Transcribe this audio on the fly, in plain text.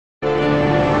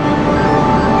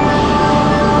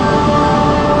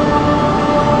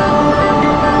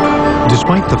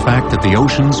Despite the fact that the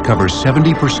oceans cover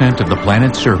 70% of the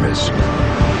planet's surface,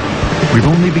 we've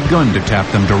only begun to tap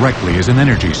them directly as an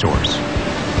energy source.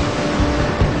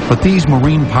 But these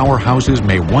marine powerhouses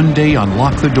may one day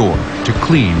unlock the door to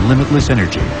clean, limitless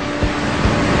energy.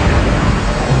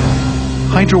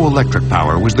 Hydroelectric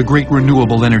power was the great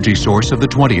renewable energy source of the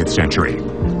 20th century,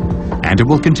 and it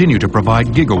will continue to provide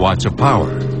gigawatts of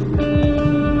power.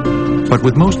 But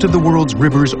with most of the world's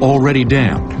rivers already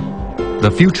dammed, the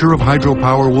future of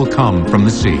hydropower will come from the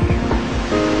sea.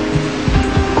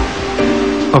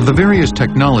 Of the various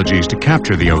technologies to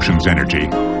capture the ocean's energy,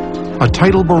 a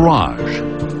tidal barrage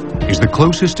is the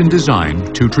closest in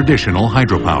design to traditional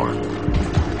hydropower.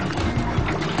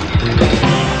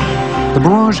 The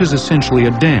barrage is essentially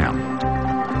a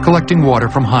dam, collecting water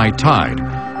from high tide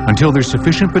until there's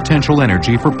sufficient potential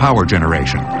energy for power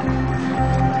generation,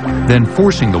 then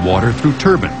forcing the water through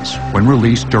turbines when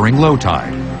released during low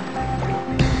tide.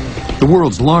 The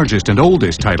world's largest and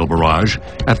oldest tidal barrage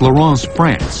at Lorence,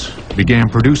 France, began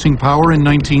producing power in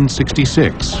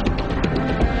 1966.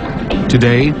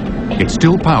 Today, it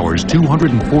still powers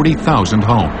 240,000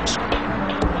 homes.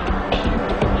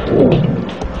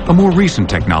 A more recent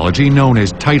technology known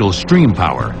as tidal stream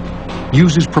power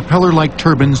uses propeller-like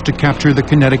turbines to capture the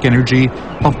kinetic energy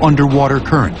of underwater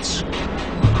currents.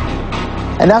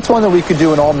 And that's one that we could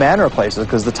do in all manner of places,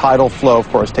 because the tidal flow, of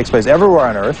course, takes place everywhere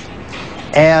on Earth,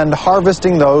 and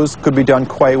harvesting those could be done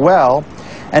quite well,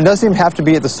 and doesn't even have to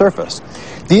be at the surface.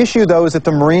 The issue, though, is that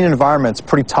the marine environment's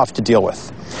pretty tough to deal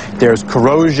with. There's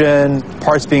corrosion,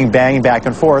 parts being banged back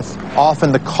and forth.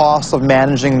 Often the cost of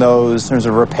managing those in terms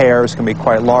of repairs can be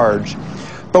quite large.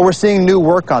 But we're seeing new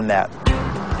work on that.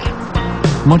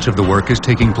 Much of the work is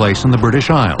taking place in the British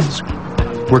Isles,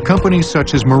 where companies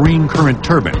such as Marine Current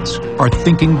Turbines are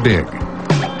thinking big,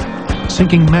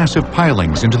 sinking massive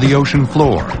pilings into the ocean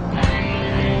floor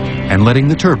and letting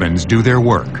the turbines do their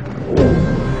work.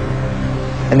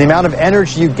 And the amount of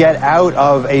energy you get out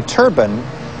of a turbine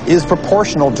is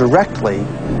proportional directly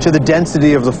to the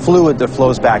density of the fluid that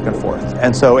flows back and forth.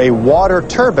 And so a water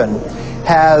turbine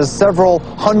has several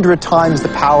hundred times the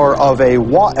power of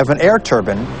an air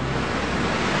turbine.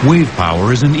 Wave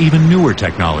power is an even newer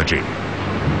technology.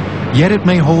 Yet it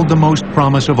may hold the most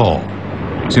promise of all,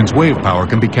 since wave power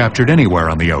can be captured anywhere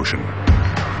on the ocean.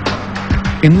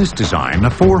 In this design, a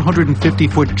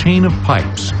 450-foot chain of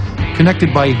pipes,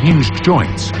 connected by hinged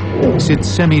joints, sits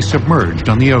semi-submerged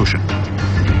on the ocean.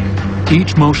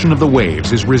 Each motion of the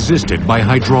waves is resisted by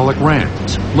hydraulic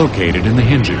rams located in the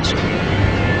hinges.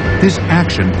 This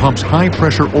action pumps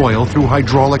high-pressure oil through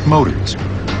hydraulic motors,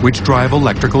 which drive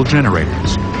electrical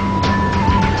generators.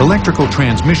 Electrical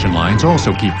transmission lines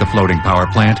also keep the floating power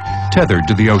plant tethered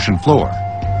to the ocean floor.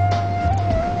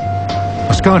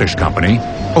 A Scottish company,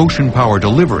 Ocean Power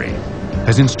Delivery,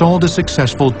 has installed a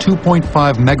successful 2.5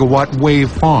 megawatt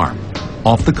wave farm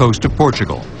off the coast of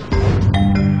Portugal.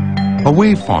 A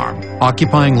wave farm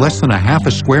occupying less than half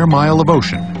a square mile of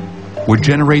ocean would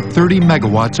generate 30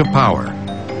 megawatts of power,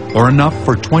 or enough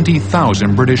for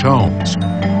 20,000 British homes.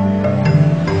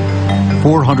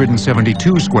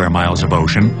 472 square miles of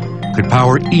ocean could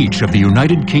power each of the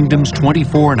United Kingdom's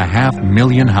 24.5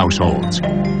 million households.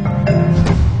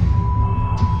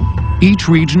 Each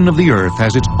region of the Earth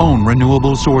has its own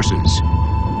renewable sources,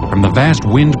 from the vast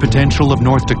wind potential of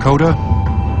North Dakota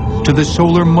to the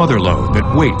solar motherlode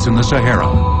that waits in the Sahara.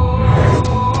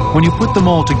 When you put them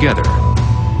all together,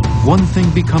 one thing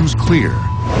becomes clear.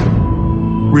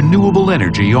 Renewable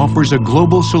energy offers a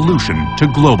global solution to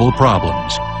global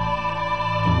problems.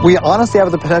 We honestly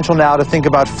have the potential now to think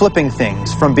about flipping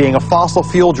things from being a fossil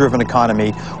fuel-driven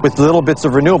economy with little bits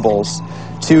of renewables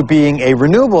to being a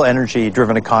renewable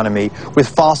energy-driven economy with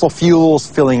fossil fuels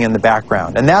filling in the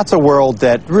background. And that's a world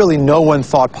that really no one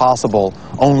thought possible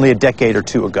only a decade or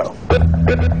two ago.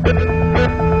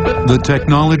 The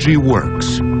technology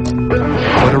works,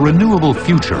 but a renewable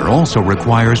future also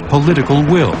requires political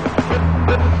will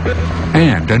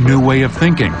and a new way of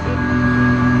thinking,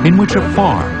 in which a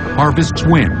farm harvests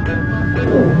wind,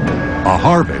 a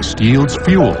harvest yields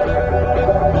fuel,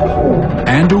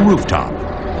 and a rooftop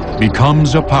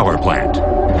becomes a power plant.